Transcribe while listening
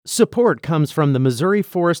Support comes from the Missouri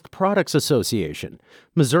Forest Products Association.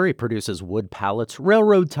 Missouri produces wood pallets,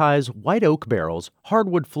 railroad ties, white oak barrels,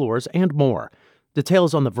 hardwood floors, and more.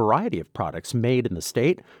 Details on the variety of products made in the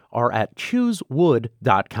state are at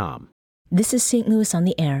choosewood.com. This is St. Louis on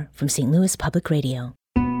the Air from St. Louis Public Radio.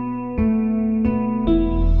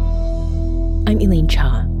 I'm Elaine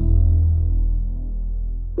Cha.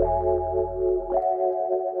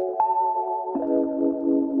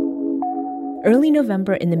 Early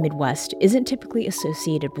November in the Midwest isn't typically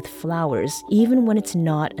associated with flowers, even when it's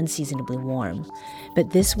not unseasonably warm.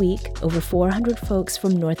 But this week, over 400 folks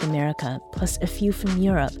from North America, plus a few from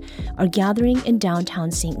Europe, are gathering in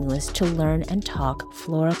downtown St. Louis to learn and talk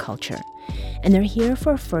floriculture. And they're here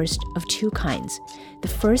for a first of two kinds. The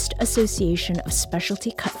first Association of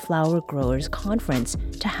Specialty Cut Flower Growers Conference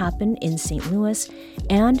to happen in St. Louis,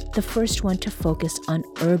 and the first one to focus on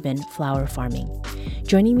urban flower farming.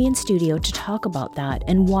 Joining me in studio to talk about that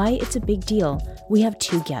and why it's a big deal, we have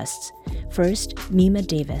two guests. First, Mimo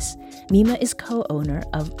Davis. Mimo is co-owner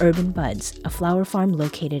of Urban Buds, a flower farm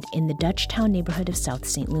located in the Dutchtown neighborhood of South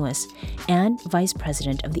St. Louis, and vice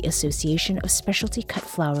president of the Association of Specialty Cut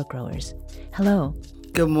Flower Growers. Hello.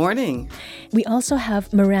 Good morning. We also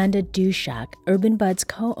have Miranda Duschack, Urban Buds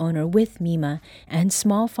co-owner with Mimo and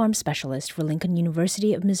small farm specialist for Lincoln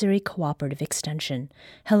University of Missouri Cooperative Extension.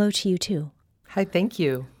 Hello to you too. Hi, thank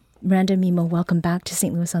you. Miranda, Mimo, welcome back to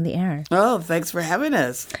St. Louis on the Air. Oh, thanks for having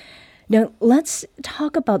us. Now, let's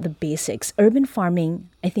talk about the basics. Urban farming,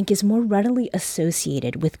 I think, is more readily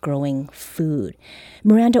associated with growing food.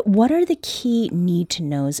 Miranda, what are the key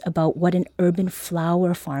need-to-knows about what an urban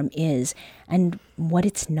flower farm is and what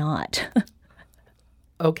it's not?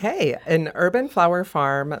 Okay, an urban flower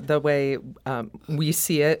farm, the way we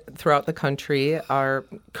see it throughout the country, are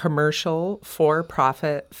commercial,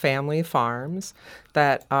 for-profit family farms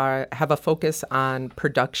that have a focus on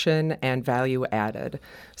production and value added.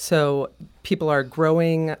 So people are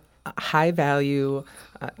growing high-value,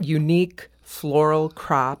 unique floral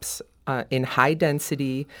crops in high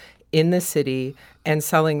density in the city and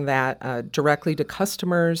selling that directly to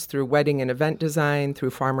customers through wedding and event design,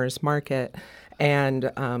 through farmers market, and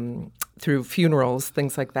through funerals,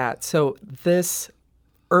 things like that. So this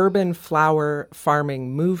urban flower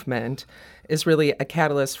farming movement is really a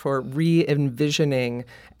catalyst for re-envisioning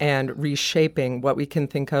and reshaping what we can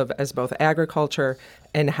think of as both agriculture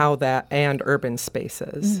and and urban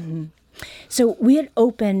spaces. Mm-hmm. So we had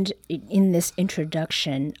opened in this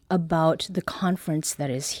introduction about the conference that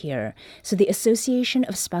is here. So the Association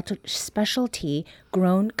of Specialty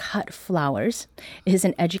Grown Cut Flowers is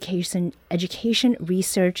an education,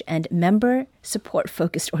 research, and member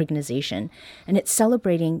support-focused organization, and it's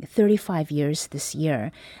celebrating 35 years this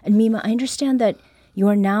year. And Mimo, I understand that you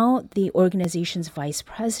are now the organization's vice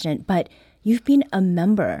president, but you've been a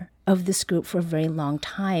member of this group for a very long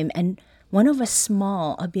time, and one of a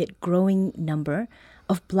small, albeit growing number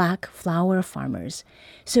of Black flower farmers.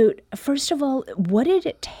 So first of all, what did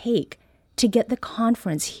it take to get the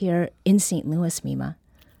conference here in St. Louis, Mimo?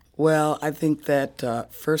 Well, I think that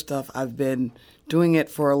first off, I've been doing it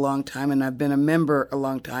for a long time, and I've been a member a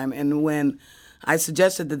long time. And when I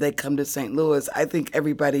suggested that they come to St. Louis, I think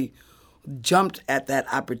everybody jumped at that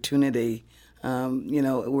opportunity.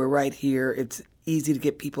 We're right here. It's easy to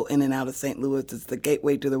get people in and out of St. Louis. It's the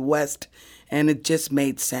gateway to the West, and it just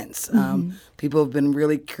made sense. Mm-hmm. People have been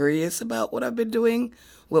really curious about what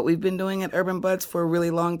we've been doing at Urban Buds for a really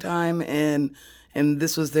long time, and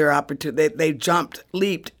this was their opportunity. They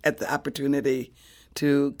leaped at the opportunity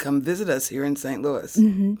to come visit us here in St. Louis.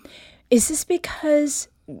 Mm-hmm. Is this because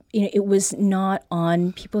it was not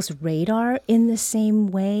on people's radar in the same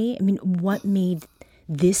way? I mean, what made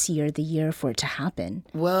this year the year for it to happen?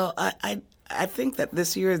 Well, I think that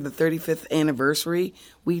this year is the 35th anniversary.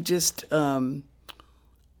 We just, I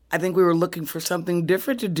think we were looking for something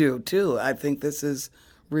different to do, too. I think this is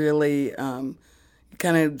really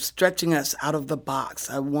kind of stretching us out of the box.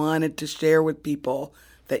 I wanted to share with people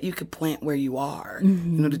that you could plant where you are,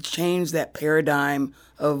 mm-hmm. To change that paradigm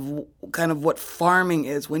of kind of what farming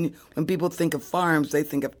is. When people think of farms, they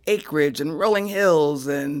think of acreage and rolling hills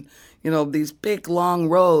and, these big, long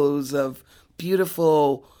rows of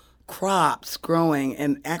beautiful crops growing,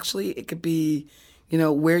 and actually it could be,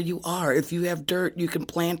 where you are. If you have dirt, you can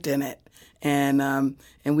plant in it, and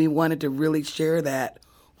we wanted to really share that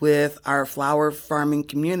with our flower farming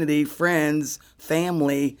community, friends,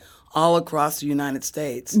 family, all across the United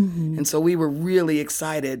States. Mm-hmm. And so we were really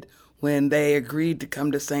excited when they agreed to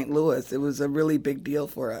come to St. Louis. It was a really big deal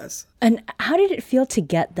for us. And how did it feel to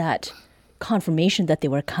get that confirmation that they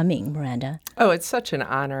were coming, Miranda? Oh, it's such an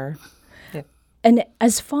honor. And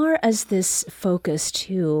as far as this focus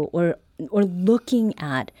too, or looking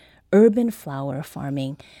at urban flower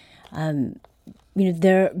farming,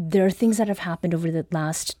 there are things that have happened over the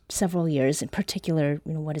last several years, in particular,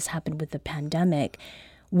 what has happened with the pandemic.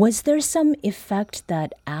 Was there some effect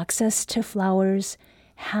that access to flowers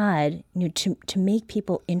had to make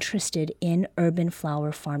people interested in urban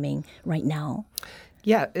flower farming right now?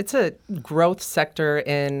 Yeah, it's a growth sector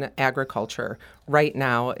in agriculture right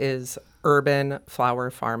now is urban flower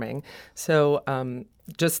farming. So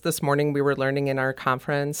just this morning we were learning in our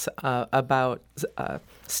conference about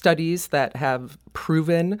studies that have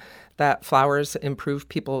proven that flowers improve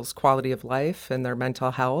people's quality of life and their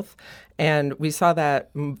mental health. And we saw that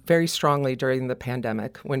very strongly during the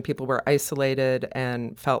pandemic when people were isolated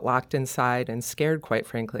and felt locked inside and scared, quite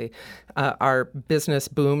frankly. Our business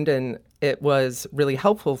boomed and it was really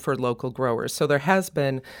helpful for local growers. So there has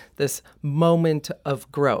been this moment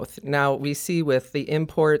of growth. Now we see with the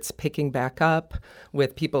imports picking back up,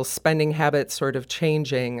 with people's spending habits sort of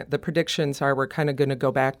changing, the predictions are we're kind of going to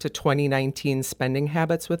go back to 2019 spending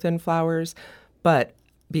habits within flowers. But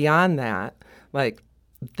beyond that,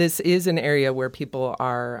 this is an area where people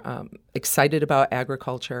are excited about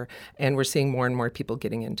agriculture, and we're seeing more and more people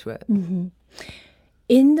getting into it. Mm-hmm.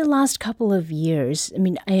 In the last couple of years,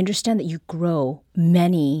 I understand that you grow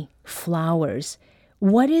many flowers.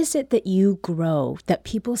 What is it that you grow that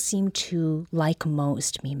people seem to like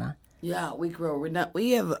most, Mima? Yeah, we grow.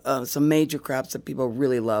 We have some major crops that people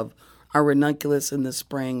really love. Our ranunculus in the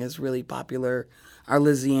spring is really popular. Our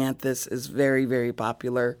lisianthus is very, very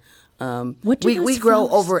popular. We grow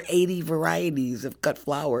over 80 varieties of cut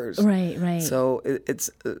flowers. Right. So it's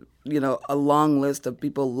a long list of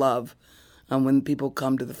people love when people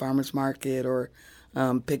come to the farmers market or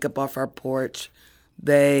pick up off our porch.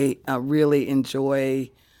 They really enjoy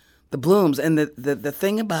the blooms. And the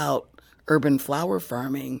thing about urban flower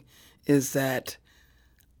farming is that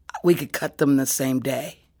we could cut them the same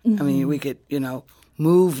day. Mm-hmm. We could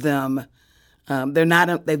move them.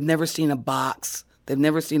 They've never seen a box. They've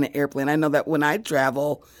never seen an airplane. I know that when I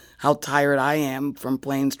travel, how tired I am from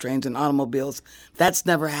planes, trains, and automobiles. That's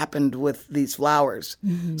never happened with these flowers.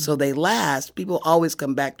 Mm-hmm. So they last. People always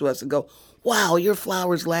come back to us and go, wow, your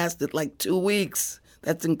flowers lasted like 2 weeks.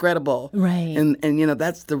 That's incredible. Right. And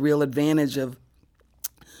that's the real advantage of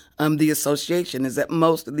the association, is that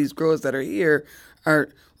most of these growers that are here are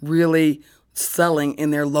really selling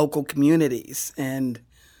in their local communities. And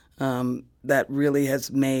that really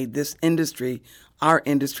has made this industry, our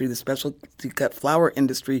industry, the specialty cut flower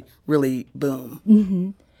industry, really boom. Mm-hmm.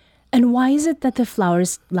 And why is it that the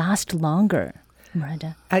flowers last longer,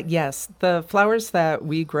 Miranda? Yes, the flowers that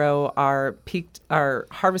we grow are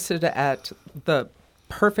harvested at the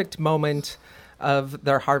perfect moment of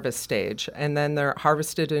their harvest stage, and then they're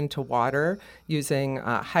harvested into water using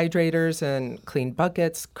hydrators and clean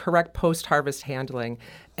buckets, correct post-harvest handling,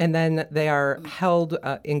 and then they are held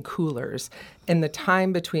in coolers. And the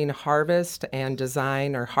time between harvest and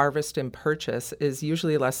design, or harvest and purchase, is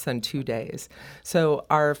usually less than 2 days. So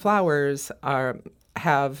our flowers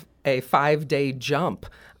have a 5-day jump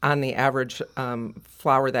on the average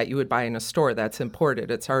flower that you would buy in a store that's imported.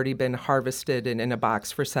 It's already been harvested and in a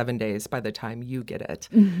box for 7 days by the time you get it.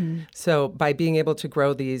 Mm-hmm. So by being able to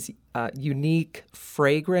grow these unique,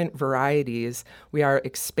 fragrant varieties, we are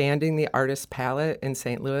expanding the artist palette in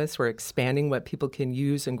St. Louis. We're expanding what people can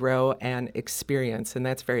use and grow and experience, and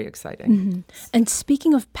that's very exciting. Mm-hmm. And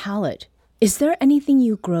speaking of palette, is there anything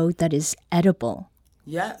you grow that is edible?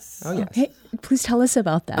 Yes. Oh, yes. Okay, please tell us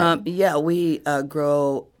about that. We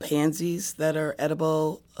grow pansies that are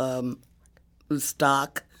edible,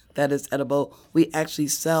 stock that is edible. We actually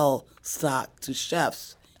sell stock to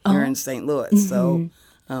chefs here in St. Louis. Mm-hmm.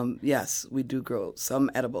 So, yes, we do grow some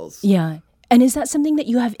edibles. Yeah. And is that something that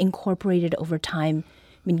you have incorporated over time,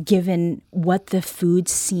 given what the food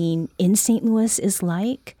scene in St. Louis is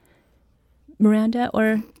like, Miranda,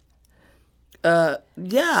 or?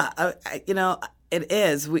 It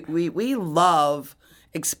is. We love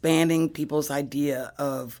expanding people's idea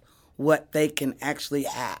of what they can actually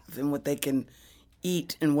have and what they can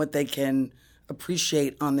eat and what they can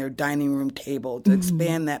appreciate on their dining room table. To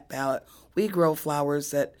expand that palette, we grow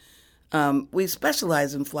flowers that we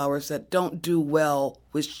specialize in flowers that don't do well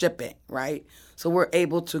with shipping, right? So we're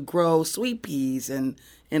able to grow sweet peas and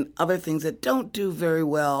other things that don't do very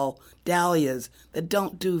well, dahlias that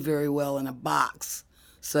don't do very well in a box.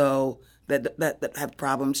 So that have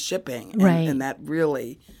problems shipping. Right. And that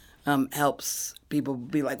really helps people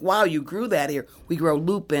be like, wow, you grew that here. We grow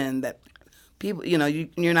lupin that people,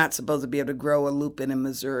 you're not supposed to be able to grow a lupin in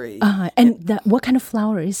Missouri. And what kind of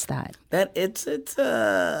flower is that? That it's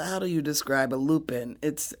how do you describe a lupin?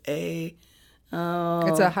 It's a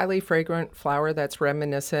highly fragrant flower that's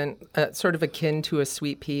reminiscent, sort of akin to a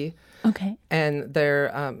sweet pea. Okay. And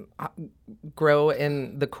they're grow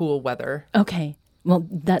in the cool weather. Okay. Well,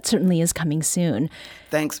 that certainly is coming soon.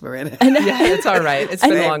 Thanks, Miranda. Yeah, it's all right. It's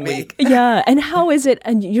been a long week. Yeah. And how is it?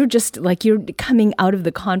 And you're coming out of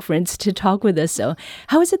the conference to talk with us. So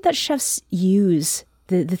how is it that chefs use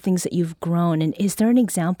the things that you've grown? And is there an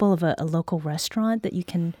example of a local restaurant that you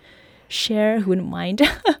can share? Who wouldn't mind?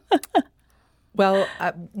 Well,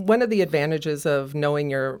 one of the advantages of knowing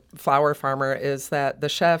your flower farmer is that the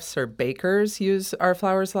chefs or bakers use our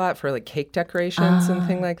flowers a lot for like cake decorations and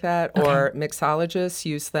things like that, or mixologists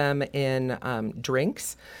use them in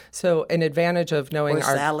drinks. So an advantage of knowing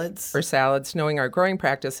knowing our growing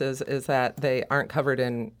practices is that they aren't covered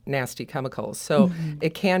in nasty chemicals. So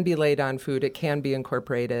it can be laid on food. It can be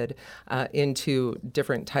incorporated into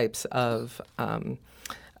different types of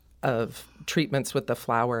treatments with the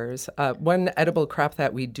flowers. One edible crop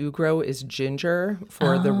that we do grow is ginger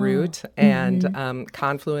for the root, and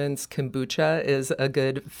Confluence Kombucha is a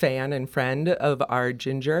good fan and friend of our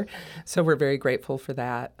ginger. So we're very grateful for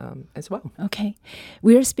that as well. Okay.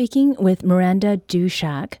 We are speaking with Miranda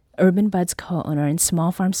Duschack, Urban Buds co-owner and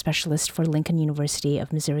small farm specialist for Lincoln University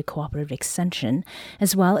of Missouri Cooperative Extension,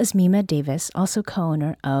 as well as Mimo Davis, also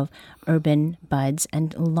co-owner of Urban Buds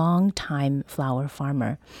and longtime flower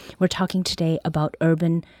farmer. We're talking today about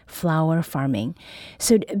urban flower farming.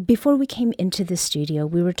 So before we came into the studio,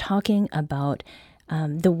 we were talking about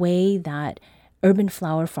the way that urban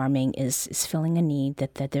flower farming is filling a need,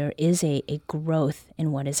 that there is a growth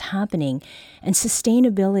in what is happening. And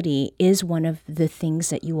sustainability is one of the things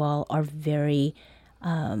that you all are very,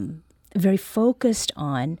 very focused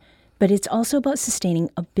on, but it's also about sustaining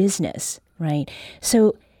a business, right?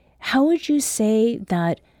 So how would you say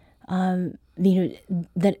that,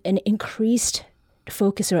 that an increased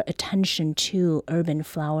focus or attention to urban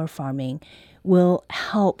flower farming will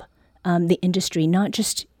help the industry, not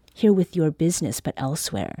just here with your business, but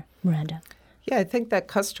elsewhere? Miranda? Yeah, I think that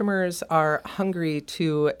customers are hungry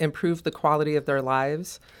to improve the quality of their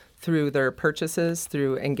lives through their purchases,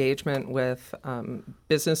 through engagement with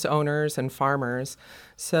business owners and farmers.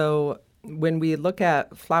 So when we look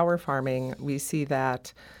at flower farming, we see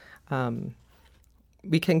that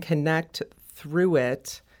we can connect through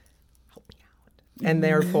it. And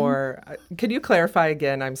therefore, could you clarify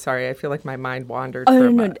again? I'm sorry, I feel like my mind wandered.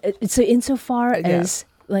 No. So insofar as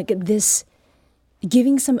like this,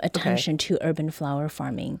 giving some attention to urban flower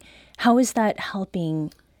farming, how is that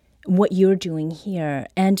helping what you're doing here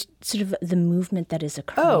and sort of the movement that is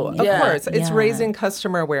occurring? Oh, of course. It's raising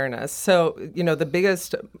customer awareness. So, the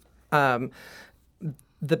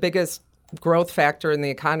biggest growth factor in the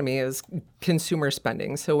economy is consumer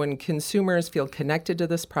spending. So when consumers feel connected to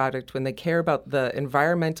this product, when they care about the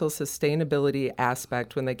environmental sustainability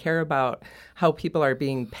aspect, when they care about how people are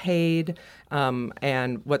being paid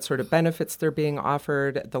and what sort of benefits they're being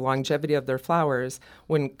offered, the longevity of their flowers,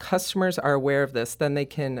 when customers are aware of this, then they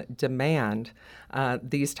can demand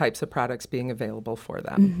these types of products being available for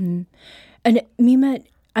them. And Mimo,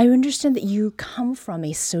 I understand that you come from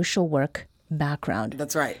a social work background.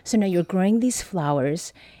 That's right. So now you're growing these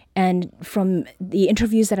flowers, and from the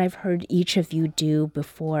interviews that I've heard each of you do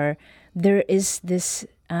before, there is this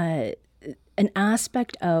an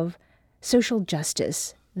aspect of social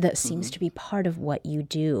justice that seems to be part of what you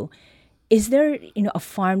do. Is there, a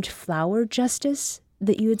farmed flower justice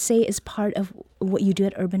that you would say is part of what you do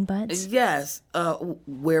at Urban Buds? Yes,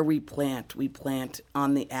 where we plant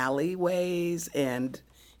on the alleyways and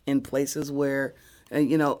in places where,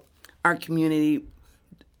 our community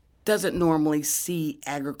doesn't normally see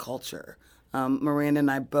agriculture. Miranda and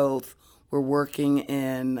I both were working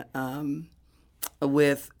in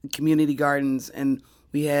with community gardens, and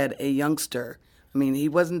we had a youngster. I mean, he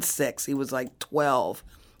wasn't 6; he was like 12.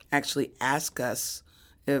 Actually, ask us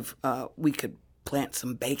if we could plant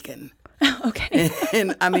some bacon. Okay.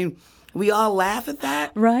 And I mean, we all laugh at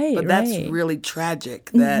that, right? But that's really tragic.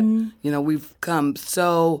 That we've come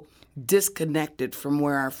so disconnected from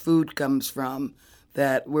where our food comes from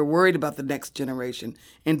that we're worried about the next generation,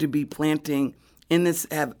 and to be planting in this,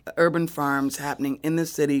 have urban farms happening in the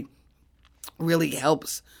city really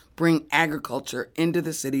helps bring agriculture into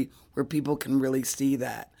the city where people can really see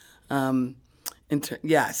that. It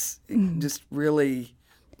just really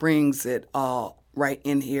brings it all right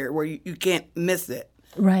in here where you can't miss it.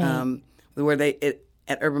 Right. Where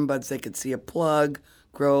at Urban Buds they could see a plug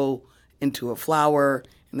grow into a flower,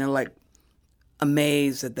 and they're like,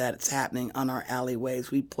 amazed that that's happening on our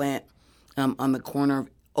alleyways. We plant on the corner of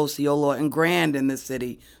Osceola and Grand in the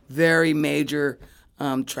city, very major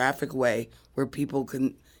traffic way where people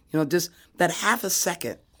can, just that half a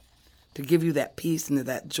second to give you that peace and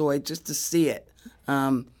that joy, just to see it,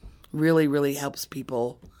 really, really helps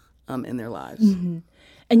people in their lives. Mm-hmm.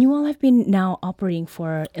 And you all have been now operating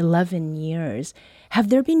for 11 years. Have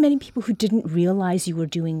there been many people who didn't realize you were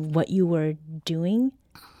doing what you were doing?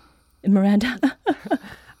 Miranda?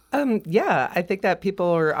 Yeah, I think that people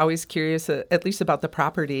are always curious, at least about the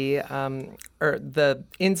property, or the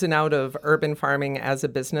ins and out of urban farming as a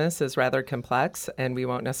business is rather complex, and we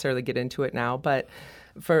won't necessarily get into it now. But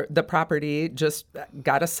for the property just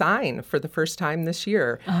got a sign for the first time this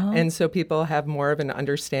year. Uh-huh. And so people have more of an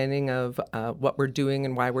understanding of what we're doing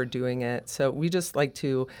and why we're doing it. So we just like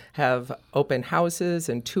to have open houses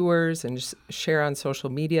and tours and just share on social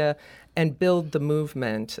media and build the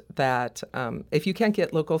movement that if you can't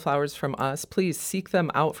get local flowers from us, please seek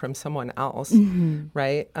them out from someone else, mm-hmm.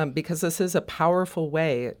 right? Because this is a powerful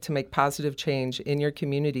way to make positive change in your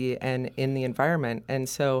community and in the environment. And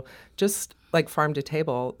so just like farm to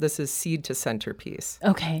table, this is seed to centerpiece.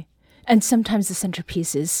 Okay. And sometimes the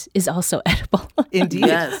centerpiece is also edible. Indeed.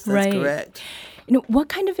 Yes, that's correct. What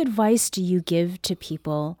kind of advice do you give to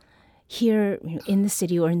people here in the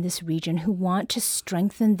city or in this region who want to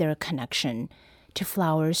strengthen their connection to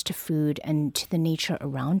flowers, to food, and to the nature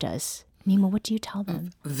around us? Mimo, what do you tell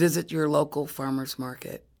them? Visit your local farmer's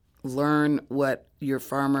market. Learn what your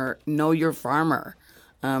farmer, know your farmer.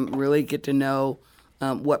 Really get to know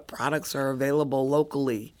what products are available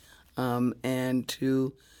locally, and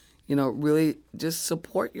to, really just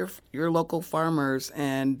support your local farmers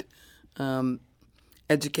and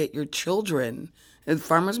educate your children. And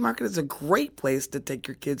farmers market is a great place to take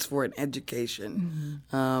your kids for an education.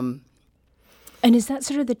 Mm-hmm. And is that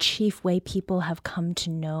sort of the chief way people have come to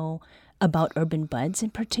know about Urban Buds in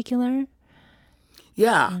particular?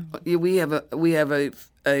 Yeah, we have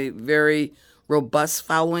a very robust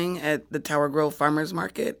following at the Tower Grove Farmers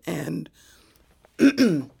Market, and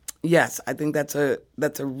yes, I think that's a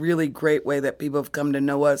really great way that people have come to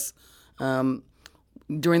know us. During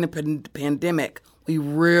the pandemic, we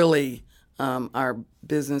really our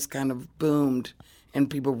business kind of boomed, and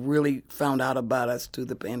people really found out about us through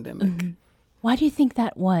the pandemic. Mm-hmm. Why do you think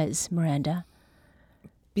that was, Miranda?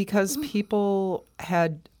 Because people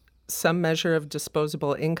had some measure of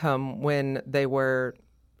disposable income when they were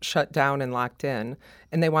shut down and locked in,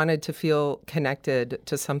 and they wanted to feel connected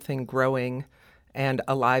to something growing and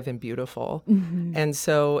alive and beautiful. Mm-hmm. And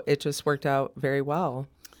so it just worked out very well.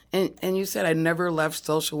 And you said I never left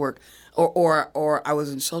social work, or I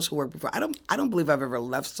was in social work before. I don't believe I've ever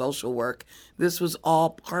left social work. This was all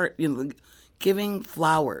part, giving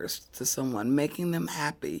flowers to someone, making them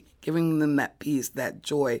happy, giving them that peace, that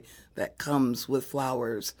joy that comes with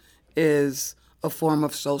flowers is a form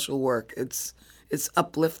of social work. It's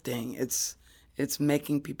uplifting. It's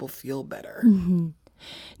making people feel better. Mm-hmm.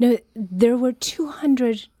 Now, there were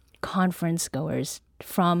 200 conference goers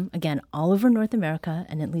from, again, all over North America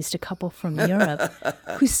and at least a couple from Europe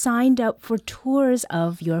who signed up for tours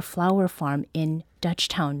of your flower farm in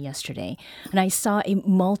Dutchtown yesterday. And I saw a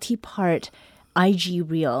multi-part IG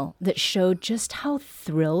reel that showed just how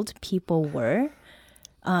thrilled people were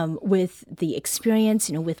with the experience,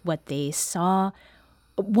 with what they saw.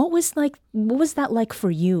 What was that like for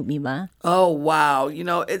you, Mima? Oh, wow.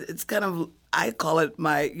 It's kind of, I call it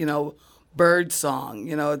my, bird song.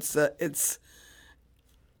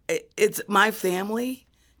 It's my family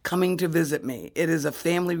coming to visit me. It is a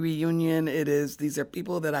family reunion. These are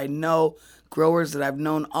people that I know, growers that I've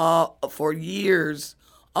known for years,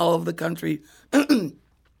 all over the country,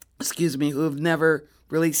 excuse me, who have never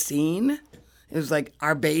really seen. It was like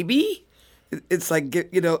our baby. It's like,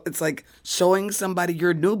 it's like showing somebody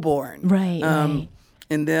your newborn. Right, right.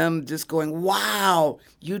 And them just going, wow,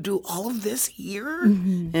 you do all of this here?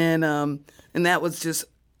 Mm-hmm. And that was just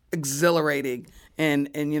exhilarating. And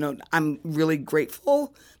I'm really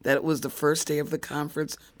grateful that it was the first day of the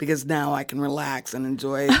conference, because now I can relax and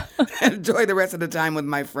enjoy the rest of the time with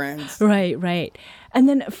my friends. Right, right. And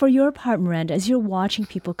then for your part, Miranda, as you're watching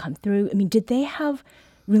people come through, did they have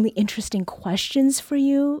really interesting questions for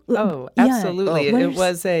you? Oh, absolutely. Yeah. It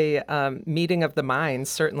was a meeting of the minds.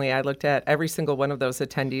 Certainly, I looked at every single one of those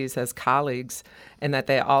attendees as colleagues, and that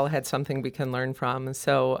they all had something we can learn from.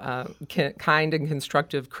 So kind and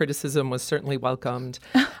constructive criticism was certainly welcomed.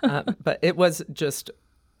 But it was just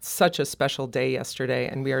such a special day yesterday,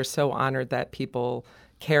 and we are so honored that people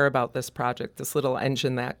care about this project, this little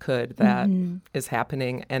engine that could, that is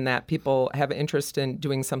happening, and that people have interest in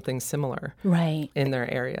doing something similar in their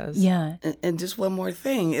areas. Yeah. And just one more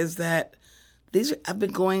thing is that I've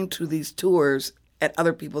been going to these tours at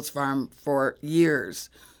other people's farm for years.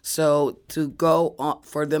 So to go on,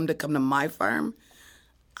 for them to come to my farm,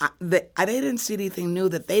 I didn't see anything new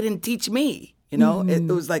that they didn't teach me. You know, it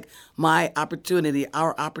was like my opportunity,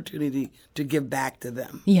 our opportunity to give back to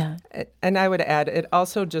them. Yeah. And I would add, it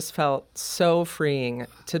also just felt so freeing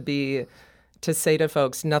to say to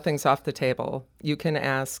folks, nothing's off the table. You can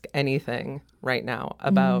ask anything right now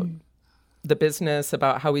about the business,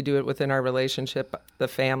 about how we do it within our relationship, the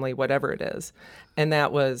family, whatever it is. And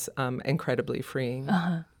that was incredibly freeing.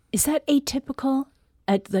 Is that atypical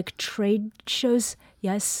at like trade shows?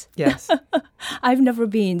 Yes. Yes. I've never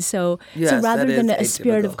been. So rather than a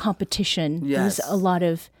spirit of competition, there's a lot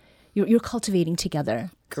of, you're cultivating together.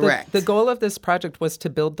 Correct. The goal of this project was to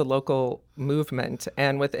build the local movement.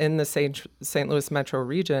 And within the St. Louis metro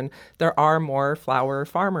region, there are more flower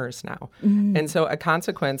farmers now. And so a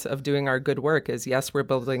consequence of doing our good work is, yes, we're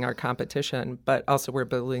building our competition, but also we're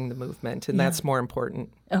building the movement. And that's more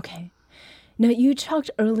important. Okay. Now, you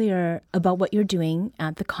talked earlier about what you're doing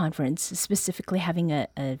at the conference, specifically having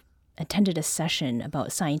attended a session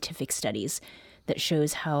about scientific studies that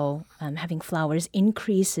shows how having flowers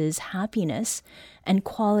increases happiness and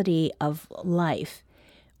quality of life.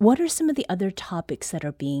 What are some of the other topics that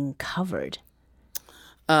are being covered?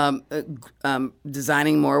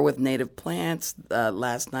 Designing more with native plants.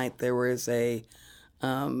 Last night there was a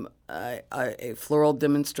floral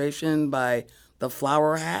demonstration by the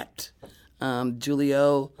Flower Hat.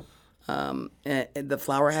 Julio, the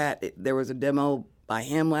Flower Hat, there was a demo by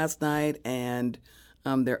him last night, and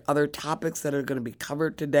there are other topics that are going to be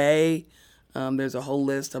covered today. There's a whole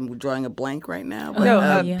list. I'm drawing a blank right now.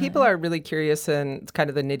 But, people are really curious in kind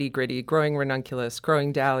of the nitty-gritty, growing ranunculus,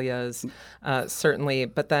 growing dahlias, certainly.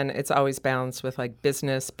 But then it's always balanced with like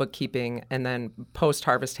business, bookkeeping, and then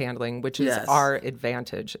post-harvest handling, which is our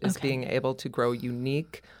advantage, is being able to grow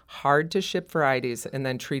unique, hard-to-ship varieties and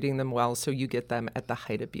then treating them well so you get them at the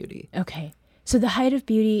height of beauty. Okay. So the height of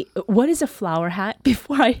beauty, what is a flower hat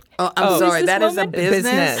before I... I'm sorry, that is a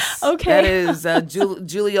business. Okay. That is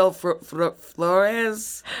Julio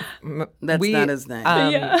Flores. That's not his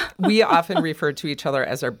name. We often refer to each other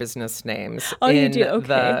as our business names in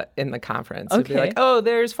the conference. We'd be like, oh,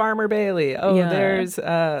 there's Farmer Bailey. Oh, there's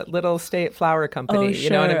Little State Flower Company. Oh, You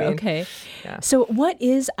know what I mean? Okay. Yeah. So what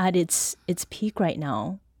is at its peak right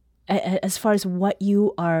now? As far as what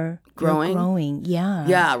you are growing.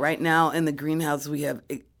 Yeah, right now in the greenhouse we have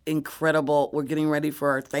incredible, we're getting ready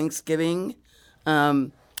for our Thanksgiving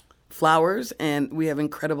flowers, and we have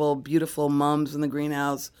incredible, beautiful mums in the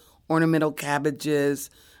greenhouse, ornamental cabbages,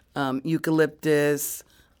 eucalyptus,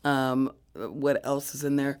 what else is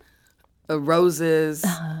in there? Roses.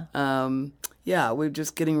 We're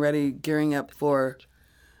just getting ready, gearing up for...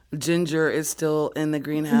 Ginger is still in the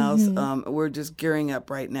greenhouse. We're just gearing up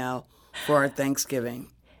right now for our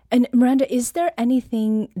Thanksgiving. And Miranda, is there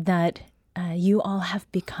anything that you all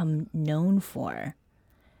have become known for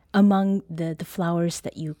among the flowers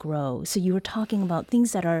that you grow? So you were talking about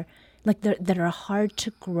things that are like that are hard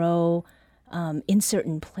to grow in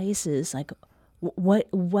certain places. Like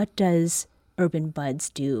what does Urban Buds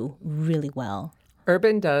do really well?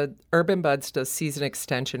 Urban Buds does season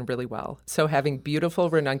extension really well. So having beautiful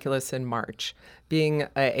ranunculus in March, being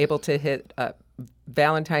able to hit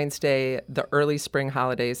Valentine's Day, the early spring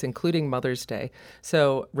holidays, including Mother's Day.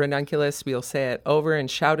 So ranunculus, we'll say it over and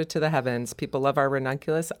shout it to the heavens. People love our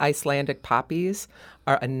ranunculus. Icelandic poppies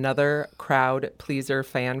are another crowd pleaser,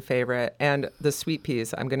 fan favorite. And the sweet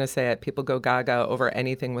peas, I'm going to say it, people go gaga over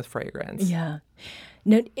anything with fragrance. Yeah.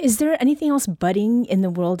 Now, is there anything else budding in the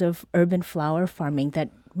world of urban flower farming that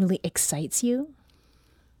really excites you?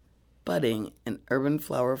 Budding in urban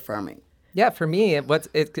flower farming. Yeah, for me, what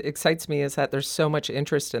excites me is that there's so much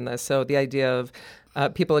interest in this. So the idea of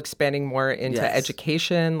people expanding more into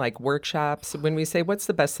education, like workshops. When we say what's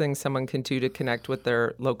the best thing someone can do to connect with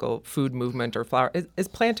their local food movement or flower, is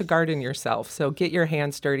plant a garden yourself. So get your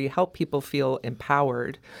hands dirty, help people feel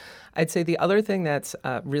empowered. I'd say the other thing that's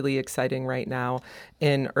really exciting right now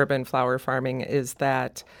in urban flower farming is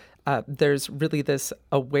that there's really this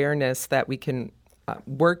awareness that we can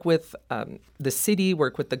work with the city,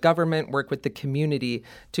 work with the government, work with the community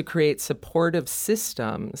to create supportive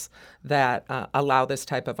systems that allow this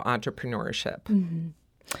type of entrepreneurship. Mm-hmm.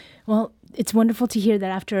 Well, it's wonderful to hear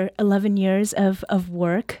that after 11 years of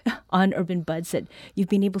work on Urban Buds that you've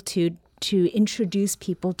been able to introduce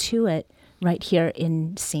people to it right here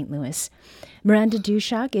in St. Louis. Miranda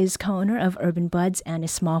Duschack is co-owner of Urban Buds and a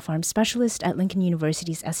small farm specialist at Lincoln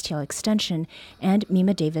University's STL Extension, and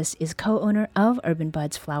Mimo Davis is co-owner of Urban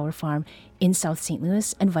Buds Flower Farm in South St.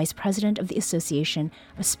 Louis and vice president of the Association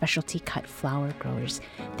of Specialty Cut Flower Growers.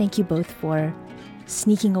 Thank you both for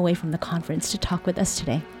sneaking away from the conference to talk with us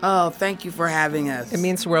today. Oh, thank you for having us. It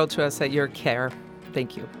means the world to us that you're care.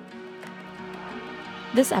 Thank you.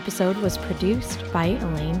 This episode was produced by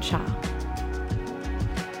Elaine Shaw.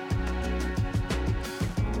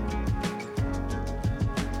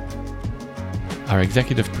 Our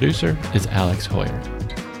executive producer is Alex Hoyer.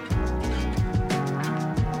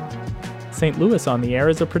 St. Louis on the Air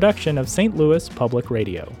is a production of St. Louis Public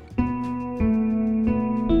Radio.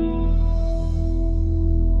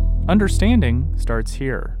 Understanding starts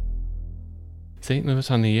here. St. Louis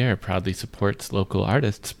on the Air proudly supports local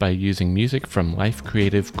artists by using music from Life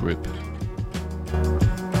Creative Group.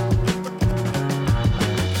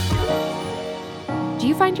 Do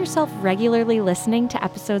you find yourself regularly listening to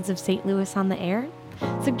episodes of St. Louis on the Air?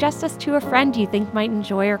 Suggest us to a friend you think might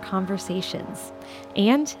enjoy our conversations.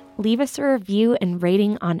 And leave us a review and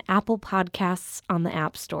rating on Apple Podcasts on the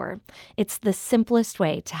App Store. It's the simplest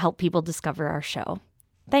way to help people discover our show.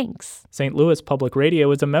 Thanks. St. Louis Public Radio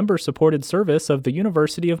is a member-supported service of the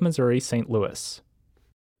University of Missouri-St. Louis.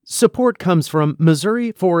 Support comes from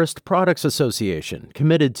Missouri Forest Products Association,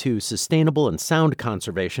 committed to sustainable and sound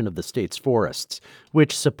conservation of the state's forests,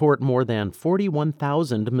 which support more than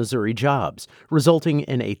 41,000 Missouri jobs, resulting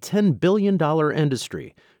in a $10 billion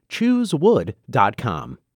industry. ChooseWood.com.